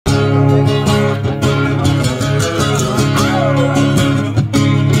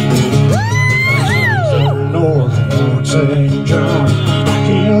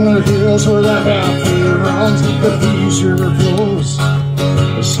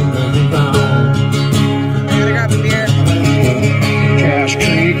and the rebound. I gotta grab a beer. Cash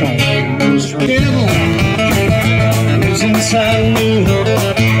Creek on the devil lives inside me.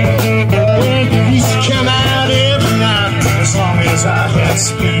 It used to come out every night. As long as I had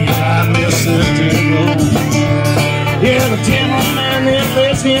speed, I miss the devil. Yeah, the devil man that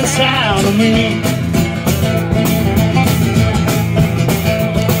lives inside of me.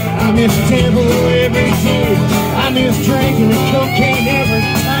 I miss the devil every day. I miss drinking and cocaine every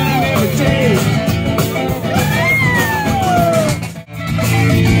time, every day.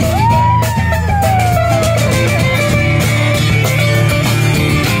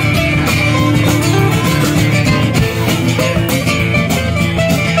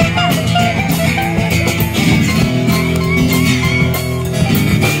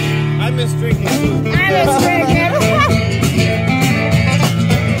 I miss drinking.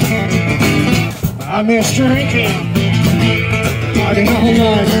 I miss drinking, partying all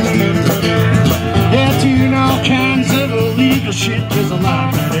night. Yeah, doing all kinds of illegal shit, cause a lot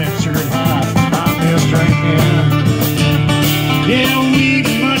of that extra high. I miss drinking. Yeah, weed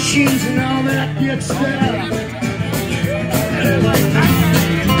and mushrooms and all that good stuff.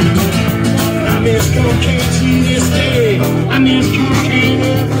 I miss cocaine to this day. I miss cocaine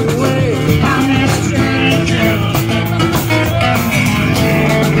every way. I miss drinking.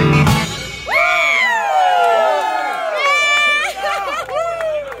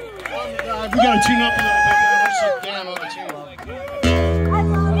 We gotta tune up a little bit. Sit down on the tune.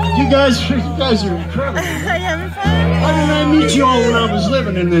 You guys are incredible. Are you having fun? How did I meet you all when I was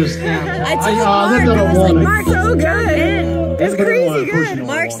living in this town? I told Mark, I was like, Mark's so good. It's crazy good.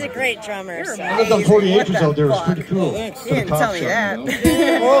 Mark's a great drummer. So. I lived on 40 acres out there. It was pretty cool. You didn't tell me that.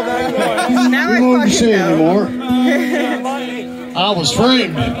 Now I fucking say anymore. I was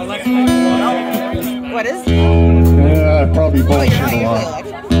framed. What is? Yeah, I probably bullshit a lot.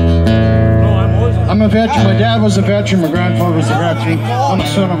 I'm a veteran. My dad was a veteran. My grandfather was a veteran. I'm a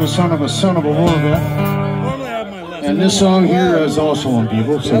son of a son of a son of a war vet. And this song here is also on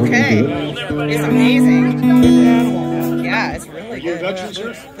Beagle. So okay. It's amazing. Yeah, it's really good. You veterans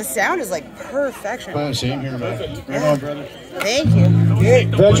here? The sound is like perfection. Same here, man. Right on, brother. Thank you.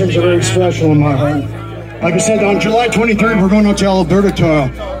 Veterans are very special in my heart. Like I said, on July 23rd, we're going out to Alberta to a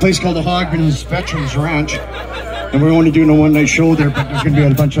place called the Hogman's Veterans Ranch. And we're only doing a one-night show there, but there's going to be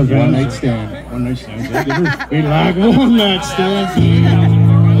a bunch of one-night stands. One-night stands. We like one-night stands.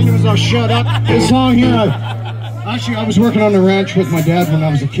 Anyways, I'll shut up. This song here, actually, I was working on the ranch with my dad when I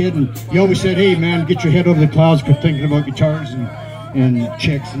was a kid, and he always said, hey, man, get your head over the clouds, quit thinking about guitars and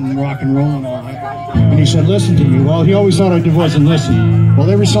chicks and rock and roll and all that. And he said, listen to me. Well, he always thought I wasn't listening. Well,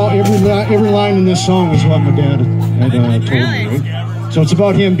 every line in this song is what my dad had told me. Right? So it's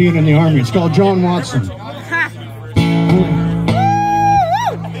about him being in the Army. It's called John Watson.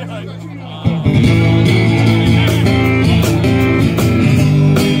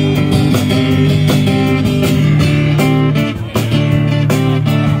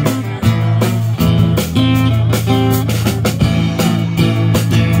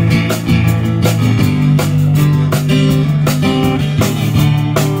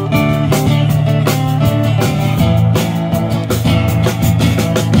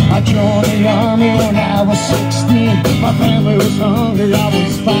 My family was hungry, I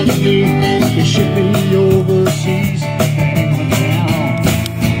was fighting me. They shipped me overseas and went down.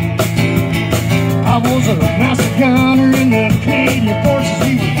 I was a master gunner in the Canadian forces.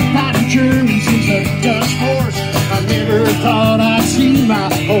 We were fighting Germans in the Dutch force. I never thought I'd see my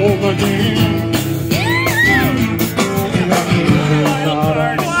home again. And I never thought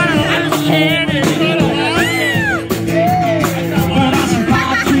I'd see my home again. But I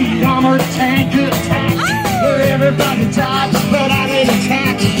survived 3 armored tank attacks. Everybody died, but I didn't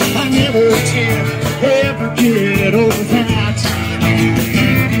attack. I never did ever get over that.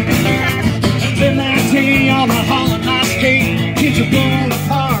 Then that day on the Holocaust Day, kids are blown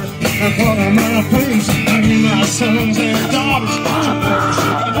apart in front of my face. I mean, my sons and daughters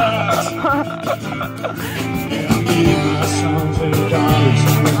watching those. Yeah, I mean, my sons and daughters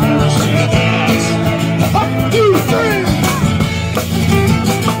never see that. 1, 2, 3.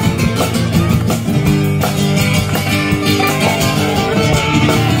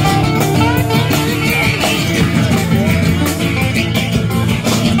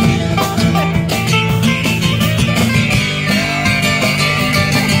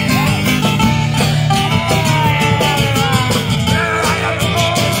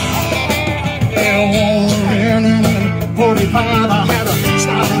 I had a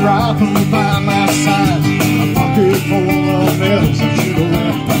starting rifle by my side, a pocket full of medals I should have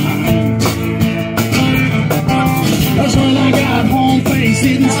left behind. Cause when I got home, things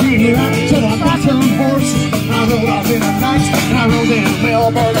didn't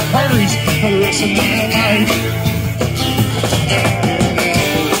rest of my life. And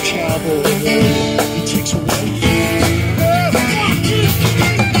Albert's cowboy road, he takes away.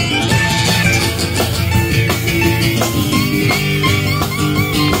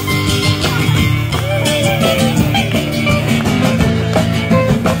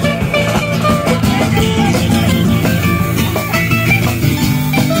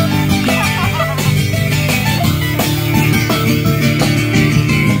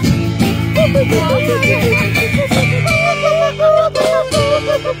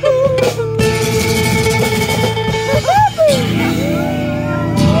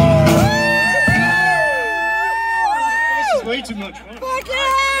 Way too much fun. Fuck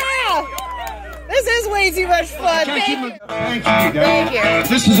yeah! This is way too much fun. Thank you, you guys. Thank you.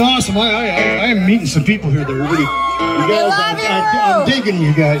 This is awesome. I am meeting some people here that are really. You guys, I'm digging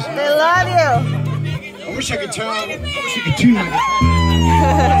you guys. They love you. I wish I could tell. I wish you could tune in.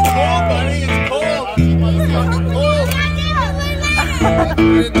 It's cold, buddy. It's cold. It's cold.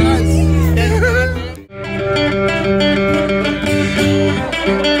 It does.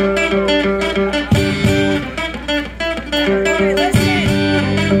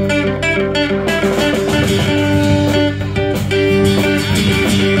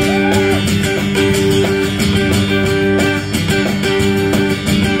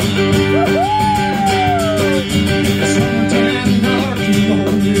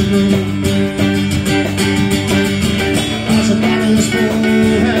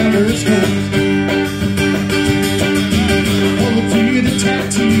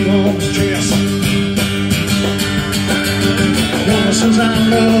 Since I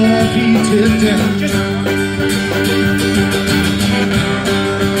love you to death.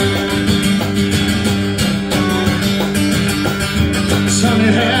 Sonny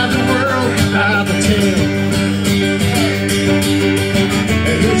had the world by the tail.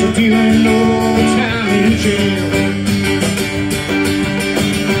 Here's a feeling no time in jail.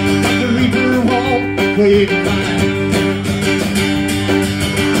 But the reaper won't wait in line.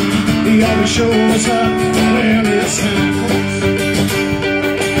 He always shows up when it's time.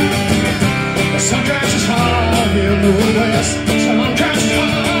 Sometimes it's hard in the west, sometimes it's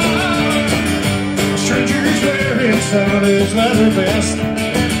hard. Strangers wearing somebody's leather vest.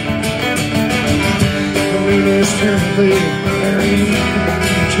 The moon is terribly very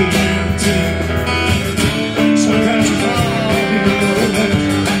empty. Sometimes it's hard in the west.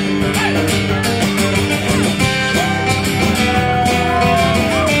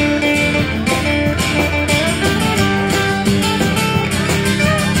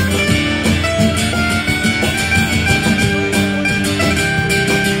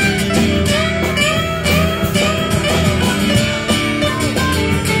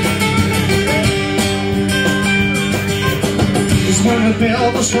 When the bell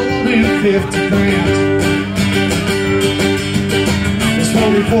was holding 50 grand, this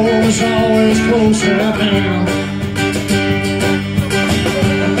 44 was always close at hand.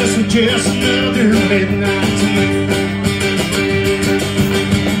 This was just another midnight tea.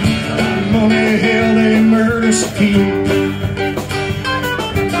 Money held a murder scheme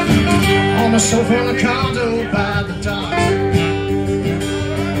on the sofa in the condo by the docks.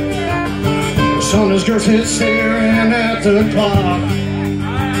 Son, his girl sits staring at the clock.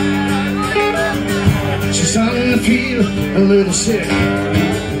 She's starting to feel a little sick.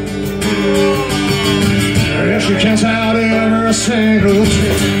 Yeah, she counts out every single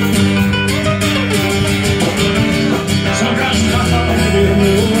trick. Some guys hard in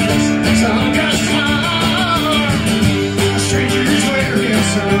the west, some guys hard. Strangers wearing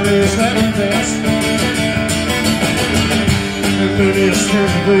somebody's leather vest. The moon is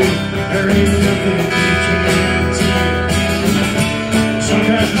terribly. There ain't nothing you can't do. Some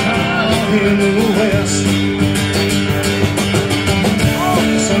guys are hard in the west.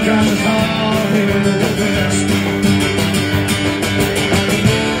 Some guys are hard in the west.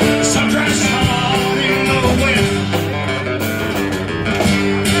 Some guys are hard in the west.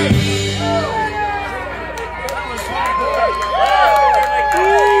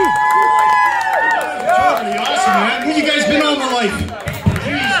 Totally awesome, man. Where you guys been all my life?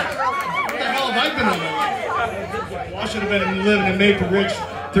 I should have been living in Maple Ridge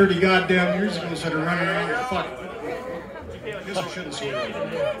 30 goddamn years ago instead of running around here. Fuck. I guess I shouldn't swear.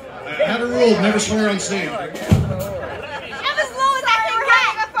 I have a rule, never swear on stage. I'm as low as I can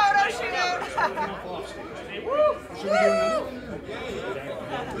get a photo shoot. Should we do another?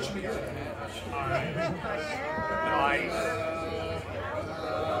 What should we do? You know what I mean by that?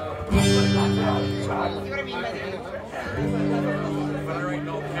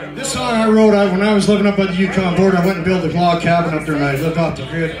 This song song I wrote when I was living up by the Yukon border. I went and built a log cabin up there and I lived off the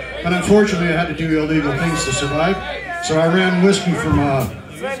grid. But unfortunately, I had to do illegal things to survive. So I ran whiskey from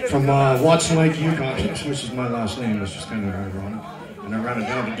Watson Lake, Yukon, which is my last name, which is kind of ironic. And I ran it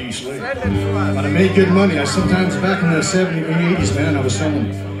down to Dease Lake. But I made good money. I sometimes, back in the 70s and 80s, man, I was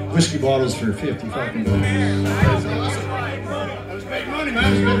selling whiskey bottles for 50 fucking dollars. I was making money,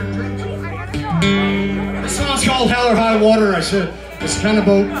 man. It was better than drinks. This song's called Hell or High Water. I said, it's kind of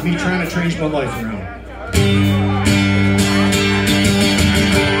about me trying to change my life around.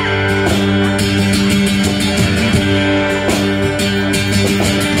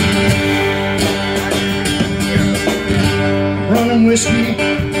 Running whiskey, I'm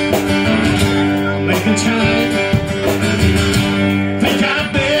making time. Think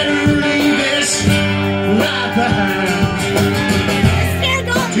I better leave this right behind.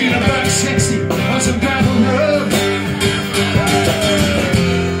 $1.60 on some gravel road.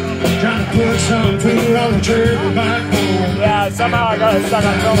 Trying to put some food on the turkey back home. Yeah, somehow I got it stuck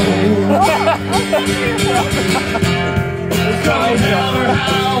on film. It's Call hell or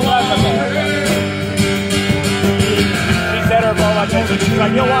high water. She's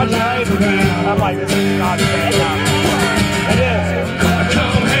like, you'll watch it, right? I'm like, this is not staying down. It is.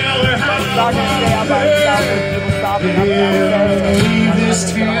 Come hell or high It's not going to stay up by itself. People stop and leave this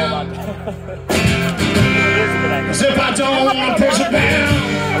town. As if I don't want to push it down.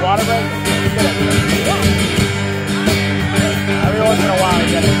 A water break? Every once in a while,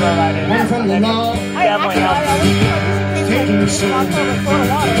 you got to throw that in. One from the law. Definitely helps. Taking some. Oh,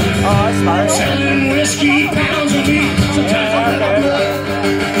 that's smart. Selling whiskey, pounds of meat. Sometimes I got blood.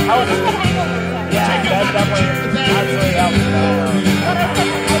 Yeah, that definitely absolutely helps.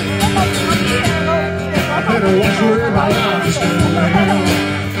 I better watch where my life is going.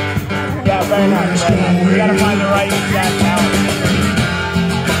 Yeah, very nice. You gotta find the right exact balance.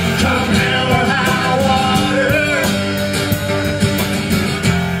 Come hell or high water,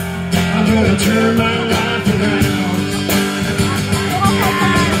 I'm gonna turn my life around.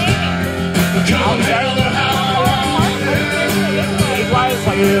 Come hell or high water, Age-wise,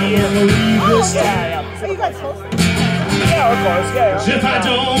 like a year. Yeah. Are you guys close? Yeah, of course, yeah. as if I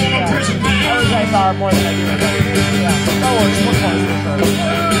don't want to prison I was down. like far more than I do. Yeah. No worries, we're close for sure.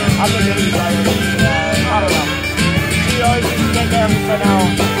 I'm the good guy. I don't know. She always used to take care of me, so now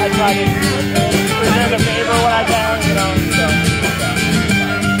I try to return the favor when I can, you know, so.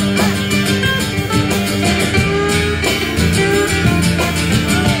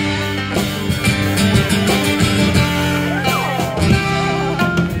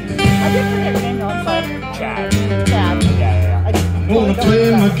 I did forget your name though, I'm sorry. Chad. Chad. Yeah. I wanna play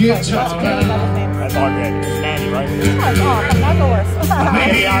my guitar. That's all good. It's Mandy, right? That's awesome, not the worst. To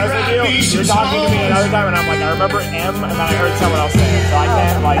be honest with you, you're talking to me another time, and I'm like, I remember M, and then I heard someone else say it, so I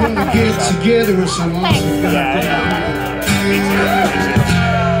can't, like... Get together with someone. Yeah. Me too.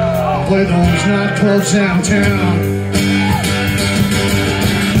 Play those nightclubs downtown.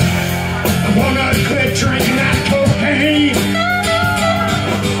 I wanna quit drinking that cocaine.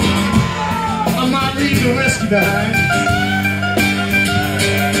 I might leave the whiskey behind.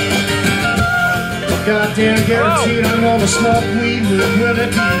 Goddamn guaranteed I'm gonna smoke weed with Willie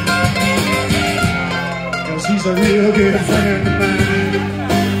D. Cause he's a real good friend of mine.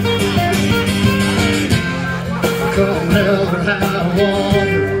 Come hell or high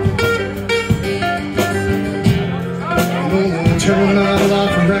water, I'm gonna turn my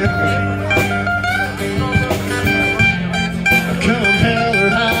life around. Come hell or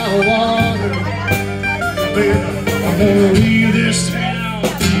high water, baby, I'm gonna leave this town.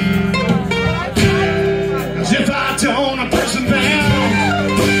 As if I don't, I'm prison bound.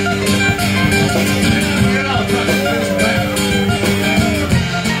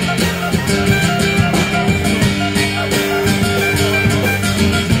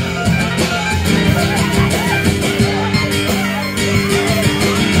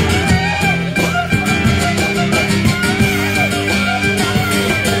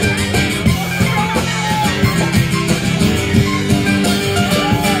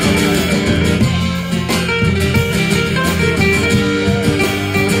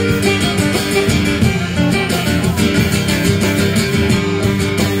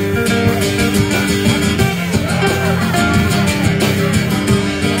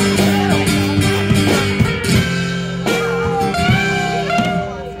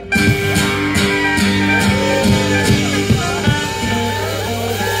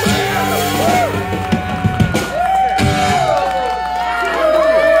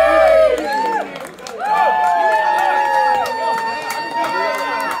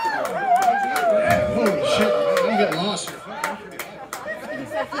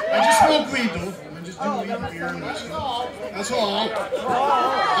 just smoke weed though. I just do weed and beer and whiskey. That's all.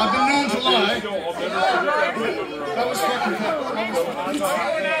 I've been known to lie. That was fucking tough.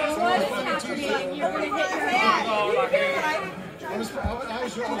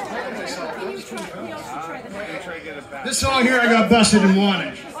 This song here I got busted and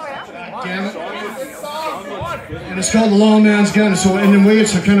wanted. Damn it. And it's called The Long Man's Gun. So, and the way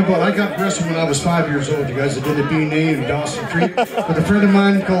it's a kind of, I got arrested when I was 5 years old, you guys. I did the bday in Dawson Creek with a friend of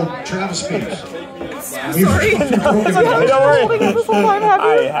mine called Travis Speaks. Sorry. Don't worry.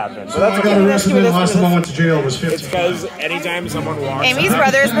 I haven't. So I got arrested and the last time I went to jail was 15. It's because anytime someone walks Aimee's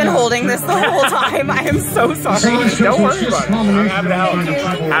brother's been holding this the whole time. I am so sorry. Don't worry about it. I'm happy to help.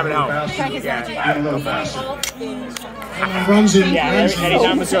 Happy to help. Yeah, a little faster. Runs in. Yeah,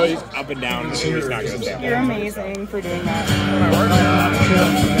 anytime the show is up and down, he's not going to stay. You're amazing for doing that.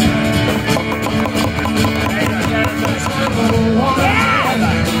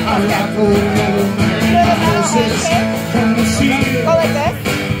 Go like this.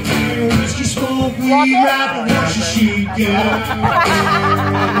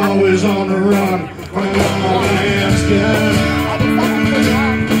 I'm always on the run.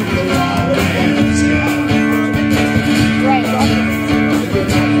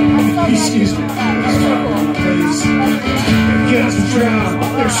 Excuse me. Gets the drown,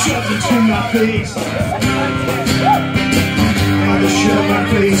 they're shoved into my face. Now they shove my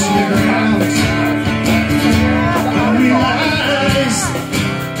face in the ground. I realize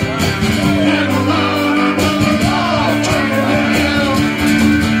that I'm turning around.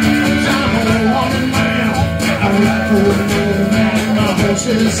 I'm a wanted man. I ride for an old man. My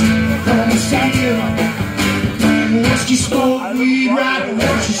horses come see you. Whiskey, smoke, weed, ride the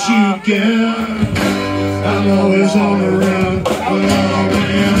horses, sheep gun. I'm always on the run. The long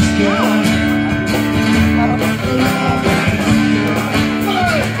man's gun.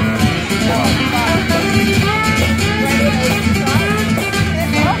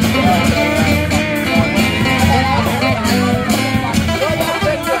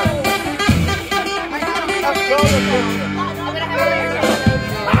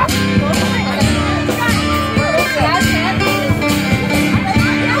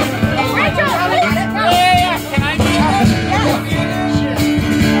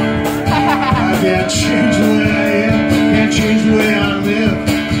 Can't change the way I am, can't change the way I live.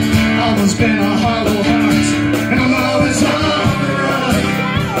 Always been a hollow heart, and I'm always on the run.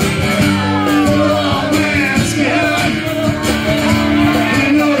 The long man's gun.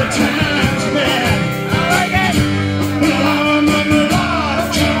 You know the time's bad, but I'm on the lot of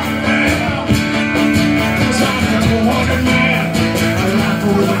trouble. 'Cause I'm a wanted man. I ride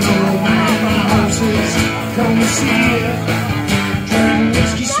for the old man. My horses come to see it. Drink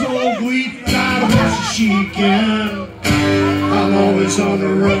whiskey, smoke weed. She can. I'm always on the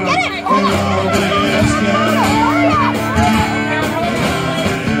run.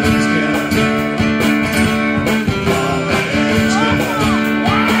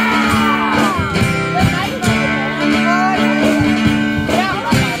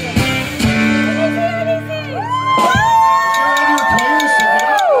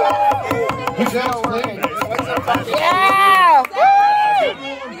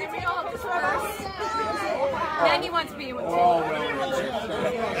 Then you want to be with you. Now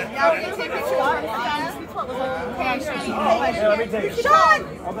we're going to take pictures of okay, Sean!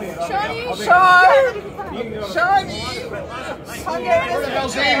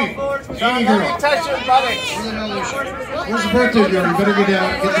 Amy girl. Touch your brother. Where's the birthday girl? You better get down.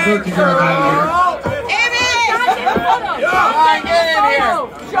 Get the birthday girl down here. Amy! Sean, get in here.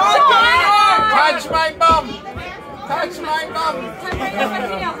 Sean, get in here. Touch my bum. Touch my bum.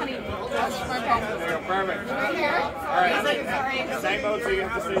 Touch my bum. Perfect. Right here. All right. Same boat, so you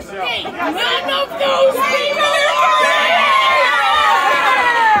have to stay still. Hey, none of those people are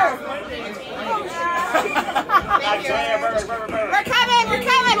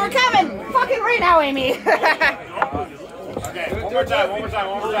We're coming. Fucking right now, Amy. Okay, one more time. Ready?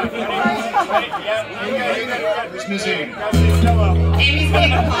 Yeah. It's Miss Amy. Amy's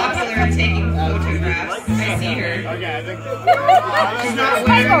getting popular and taking photographs. I see her. Okay, I think. She's not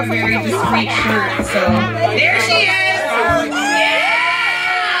wearing a very discreet shirt, so there she is.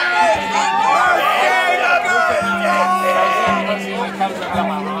 That's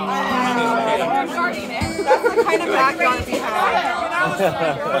the kind of background we have.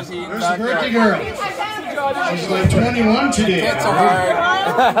 Where's the birthday girl? She's like 21 today. Kids are hard.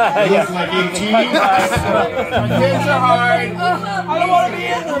 You look like 18. Kids are hard. I don't want to be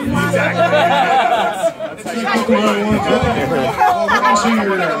in them.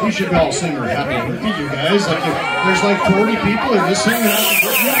 We should all sing her happy birthday, you guys. Like, if there's like 40 people in this thing.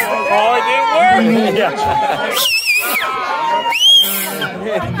 Oh, it didn't work.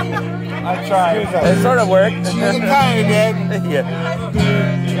 I tried. It sort of worked. It kind of did. Yeah.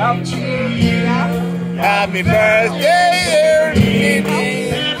 Happy birthday, dear.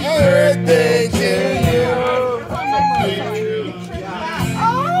 Happy birthday to you.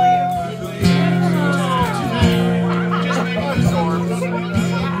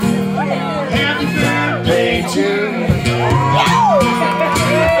 Happy birthday to you.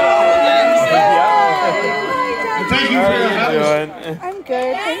 Thank you for your help. I'm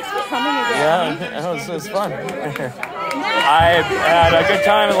good. Thanks for coming again. Yeah, it was fun. I had a good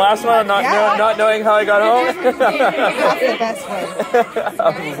time last one, not knowing how I got home. That's the best way. I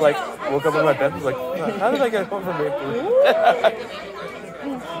was like, woke up in my bed, was like, how did I get home from Maple?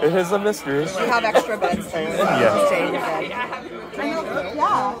 It is a mystery. You have extra beds there. Yeah. Stay in your bed.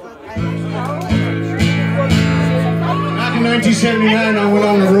 Back in 1979, I went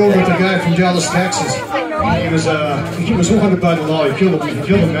on the road with a guy from Dallas, Texas. He was wanted by the law. He killed a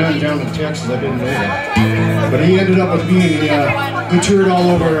man down in Texas. I didn't know that. But he ended up with me. We toured all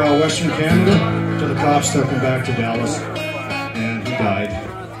over Western Canada till the cops took him back to Dallas, and he died.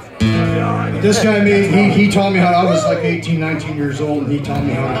 But this guy he taught me how. I was like 18, 19 years old, and he taught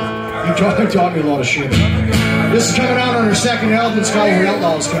me how. He taught me a lot of shit. This is coming out on our second album. It's called Where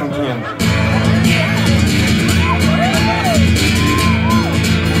Outlaws Come From.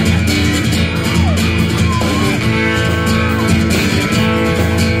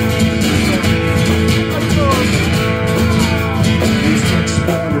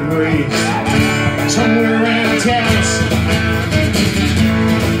 Somewhere around Dallas,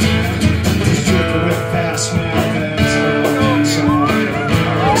 he's dripping with fast smells on somewhere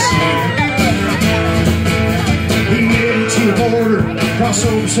else. He made it to the border, crossed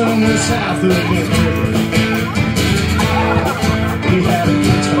over somewhere south of the river. He had a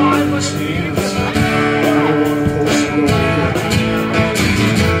guitar in his hands, and I want to post it over.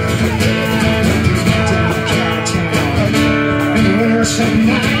 Down to Cowtown in the winter some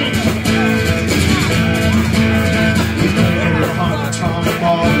night.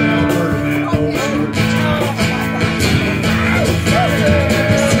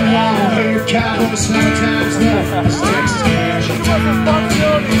 Sometimes it's Texas cash.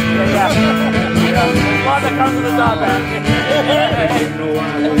 One that comes to the top end. I didn't know I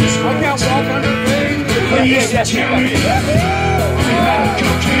was They used to tell me about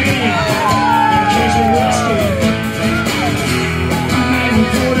cocaine and case of whiskey. I'm in the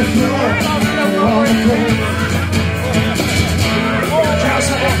floor on the floor. Cause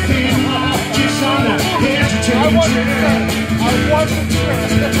I've been just on the entertainment. I want to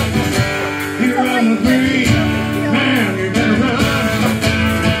You run with me, man, you better run.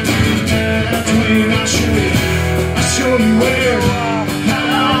 That's when I'll show you where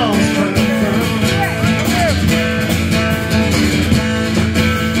how's coming from.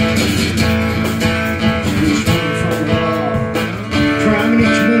 Who's running from the law? Crime and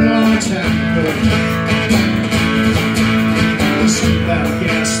it's been a long time ago. Listen about a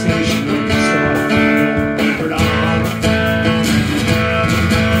gas station where it's all numbered on.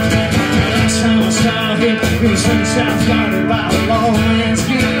 It was in South Florida by a long man's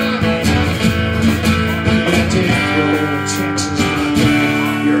gun. Yeah, take your Texas, my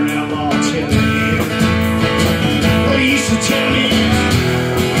man. You're an outlaw, telling you. Well, he used to tell me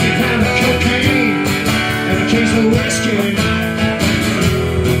he found a cocaine and a case of whiskey.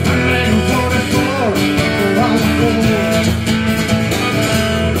 I'm in 44 on the board.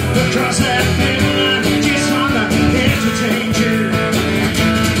 Across that thin line, just on the entertainer.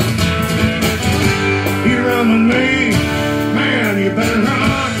 Run with me, man, you better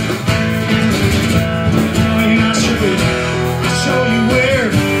run. And I'll show you where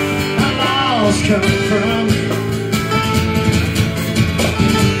outlaws come from.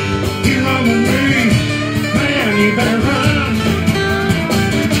 You run with me, man, you better run.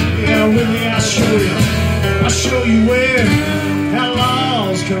 Yeah, Willie, I'll show you where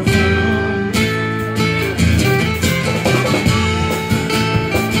outlaws come from.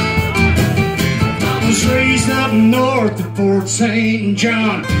 Raised up north of Fort St.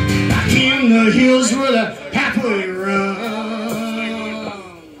 John, back in the hills where the halfway run.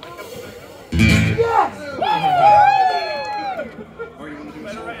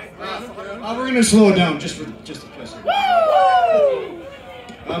 We're gonna slow it down just a kiss.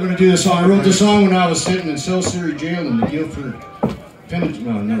 I'm going to do this song. I wrote this song when I was sitting in South Surrey Jail in the Guildford Penitentiary.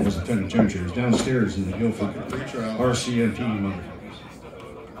 No, it wasn't penitentiary. It was downstairs in the Guildford RCMP,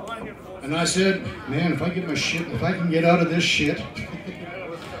 motherfuckers. And I said, man, if I get my shit, if I can get out of this shit,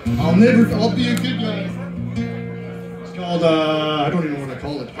 I'll be a good guy. It's called, I don't even know what I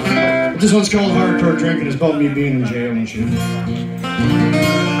call it. But this one's called Hardcore Drinking. It's about me being in jail and shit.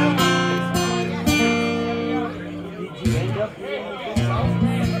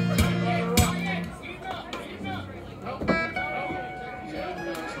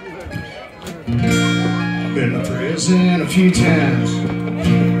 I've been to prison a few times.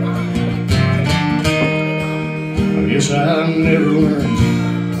 I guess I never learned.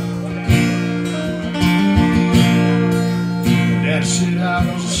 Dad said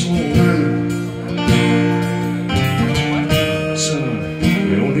I was a slow learner. Son,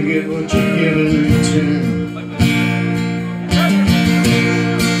 you only get what you're given in return.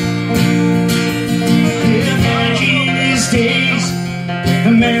 Yeah, these days,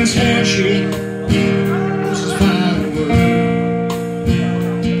 a man's handshake was his final word.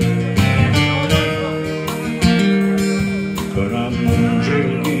 But I'm in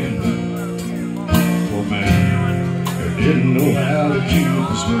jail again. Poor man, I didn't know how to keep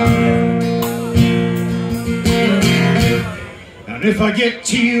his mind. And if I get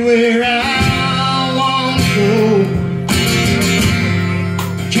to where I want to go,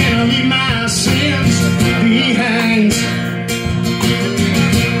 can I leave my sins behind?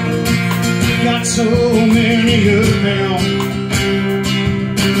 Got so many of them.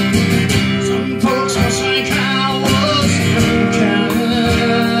 Some folks must think I was kind.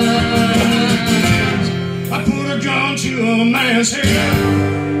 I put a gun to a man's head.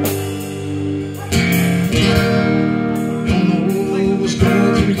 Don't know what was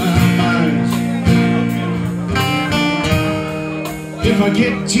going through my mind. If I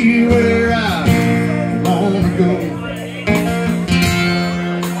get to where I wanna go,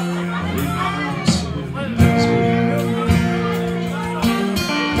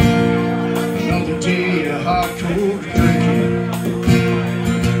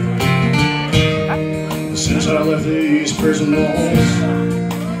 since I left these prison walls,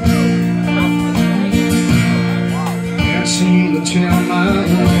 can't seem to tell my own.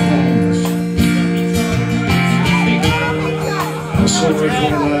 I'm sorry for the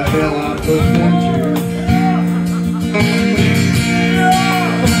hell I put them through.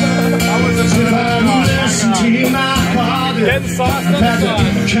 If I'd listened to my father, I'd had the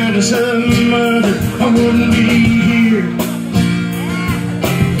kindness of mother, I wouldn't be here.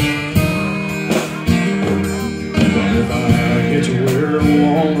 Get to where I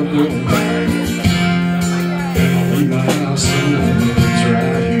wanna go, I'll leave my house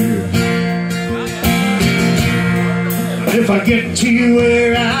right here. If I get to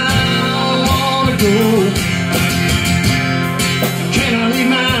where I wanna go, can I leave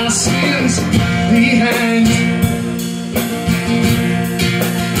my sins behind?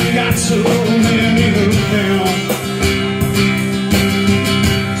 Got so many of them.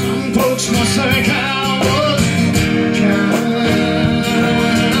 Some folks must think I was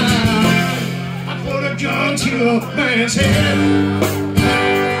gun to a man's head.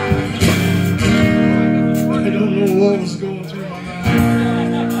 I don't know what was going through my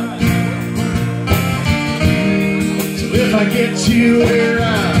mind. So if I get to where I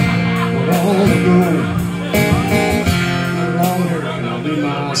wanna go, no longer can I leave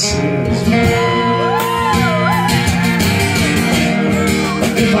my sins.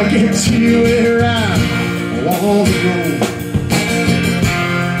 If I get to where I wanna go,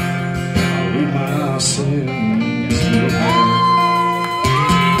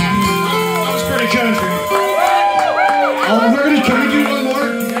 that was pretty country. Can we do one more?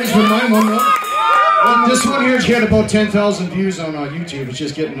 You guys wouldn't mind one more? Well, this one here's got about 10,000 views on YouTube. It's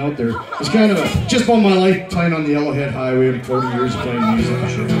just getting out there. It's kind of just about my life playing on the Yellowhead Highway. 40 years of playing music and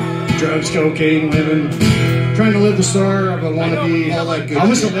shit. Drugs, cocaine, living, trying to live the star of a wannabe. All that good. I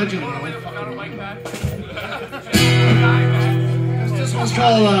was a legend. This one's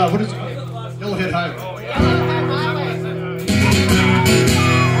called, what is it? Yellowhead Highway.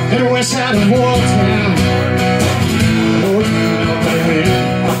 Headed west side of Walltown,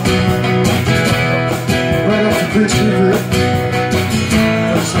 right off the Prince River.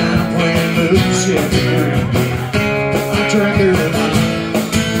 First time playing blues, yeah. I tried to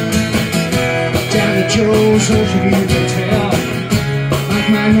down to Joe's Ocean Hotel. Like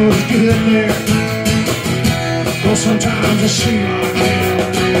mine was good there. Though sometimes I see my man.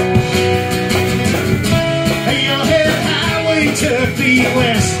 Took the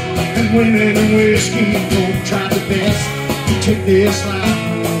west, and women and whiskey folk tried the best to take this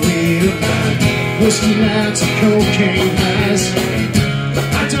life. whiskey nights and cocaine highs.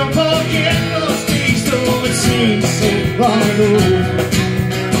 I don't forget those days, though it seems so long ago.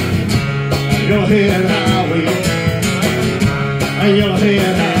 Your head highway, your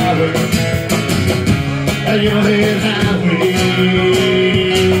head highway, your head highway.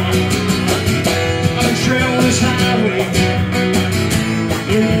 I've trailed this highway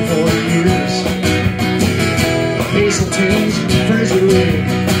nearly 40 years. Hazelton's, Fraser Way,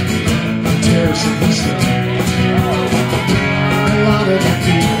 Terrace and Easton. A lot of the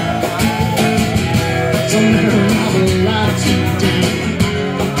people, some never have a lot today.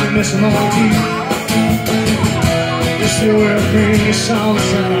 I miss them all too. They're still wearing the songs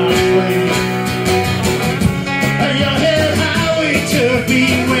that I play. Your head highway took me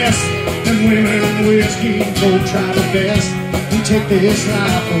west, and women and whiskey both try the best. We take this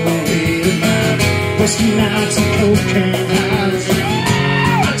life away tonight. Whiskey nights and cocaine highs.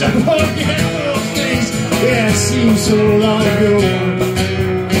 I don't forget those days, yeah, it seems so long ago.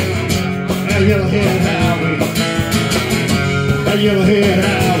 Your head highway, your head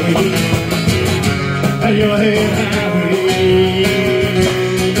highway, your head highway.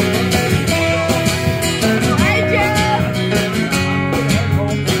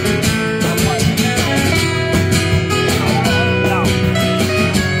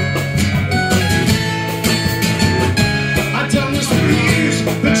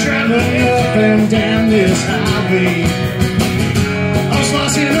 Up and down this highway, I was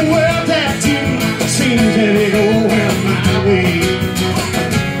lost in a world that didn't seem to go my way.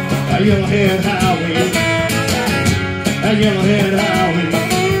 A yellowhead highway, a yellowhead highway,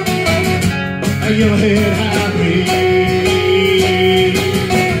 a yellowhead highway.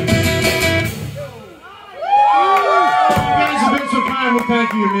 You guys have been so kind. Well, thank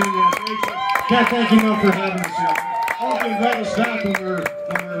you, man. Can't thank you enough for having us here. All the incredible stuff when we're in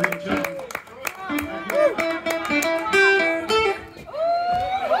town.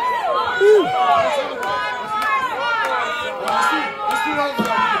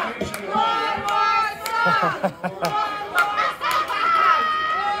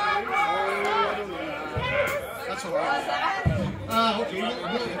 That's all right. Okay.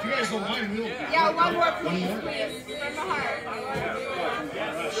 If you guys don't mind, we'll. Yeah, one more, please. From the heart.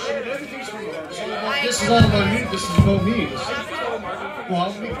 Everything's from the heart. This is all about me. This is about me. Well,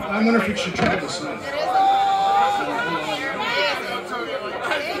 I wonder if we should try this now.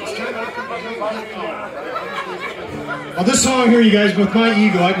 Well, this song here, you guys, with my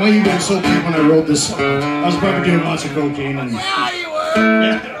ego was so big when I wrote this song. I was probably doing lots of cocaine and.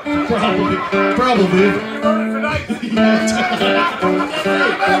 Yeah, probably.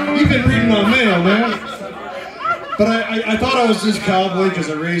 You've been reading my mail, man. But I thought I was this cowboy because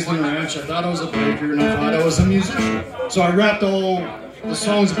I raised in a ranch. I thought I was a biker, and I thought I was a musician. So I rapped all the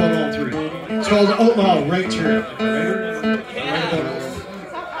songs about all three. It's called Outlaw Right Turn. Right about all.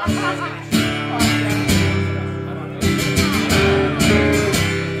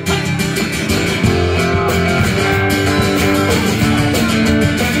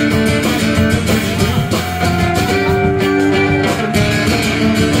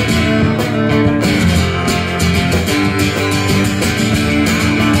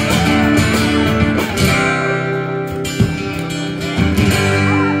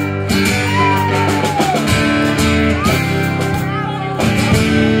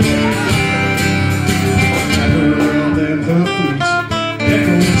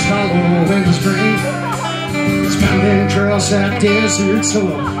 That desert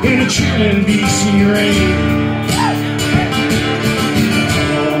soil in a chilling BC rain.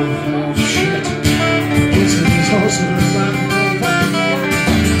 Oh shit, this is also like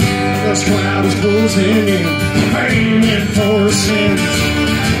the cloud is closing in, payment for sins.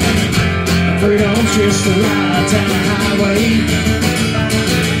 Freedom's just a ride down the highway,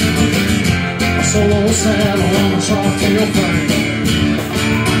 a solo saddle on a soft tail frame.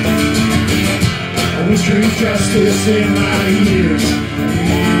 Street justice in my ears.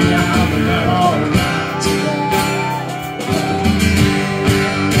 Yeah, I'm all right.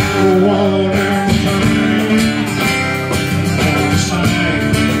 Won't earn the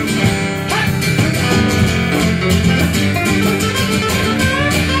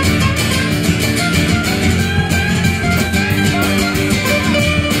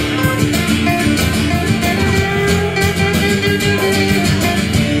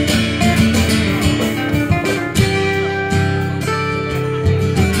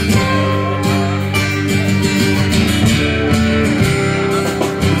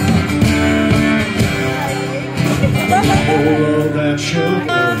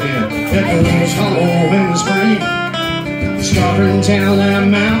walking down that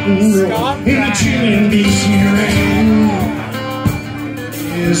mountain road in the chilling BC rain.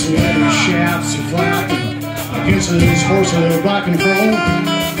 His leather shafts are flapping against his horse of black and chrome.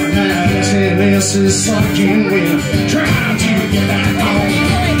 And this is sucking wind, trying to get back home.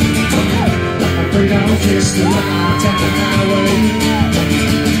 I pray don't kiss the light down the highway.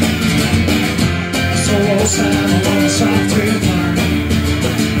 Solo sound on a soft river.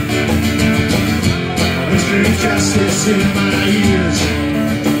 There's justice in my ears.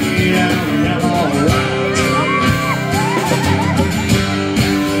 Yeah, I'm alright.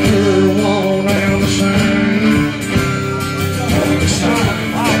 We're alone and the same. All the time.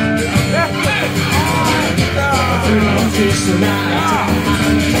 Don't kiss the night.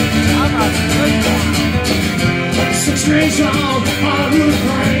 Six strings on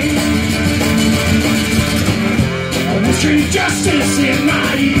refrain. There's justice in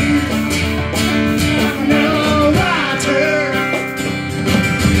my ears.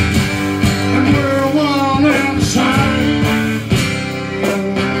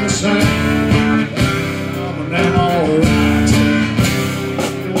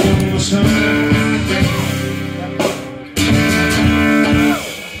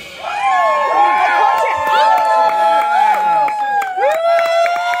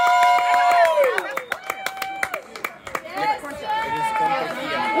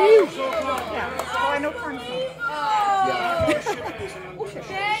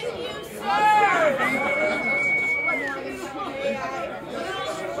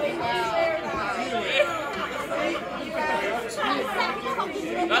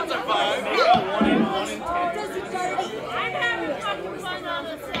 That's a vibe.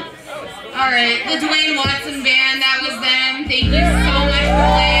 Alright, the DUANE Watson Band, that was them. Thank you so much for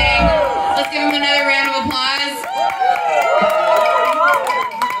playing. Let's give them another round of applause.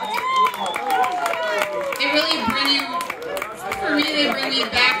 They bring me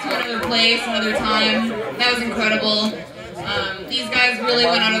back to another place, another time. That was incredible. These guys really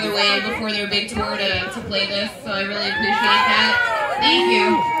went out of their way before their big tour to play this, so I really appreciate that. Thank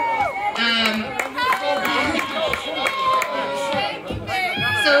you.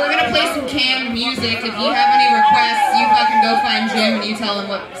 So we're going to play some canned music. If you have any requests, you fucking go find Jim and you tell him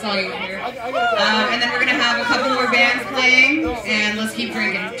what song you want to hear. And then we're going to have a couple more bands playing, and let's keep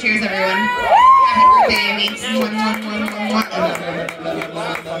drinking. Cheers, everyone. Happy birthday, Aimees.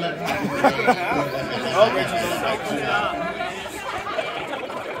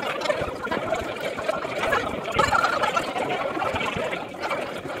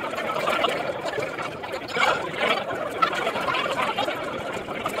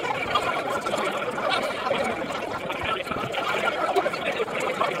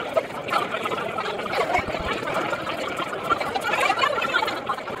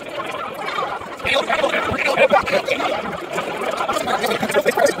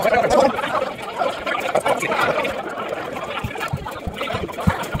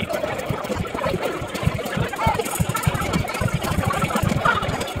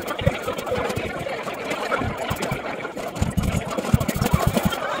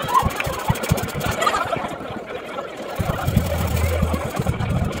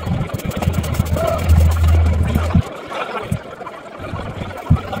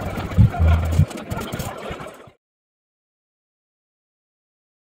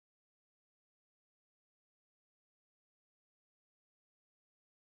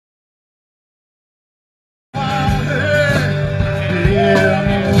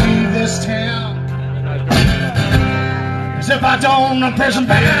 If I don't, I'm prison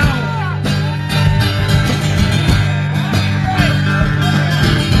bound.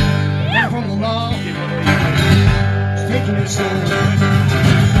 From the law, taking it slow.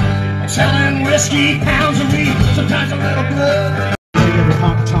 Selling whiskey, pounds of weed, sometimes a little blood.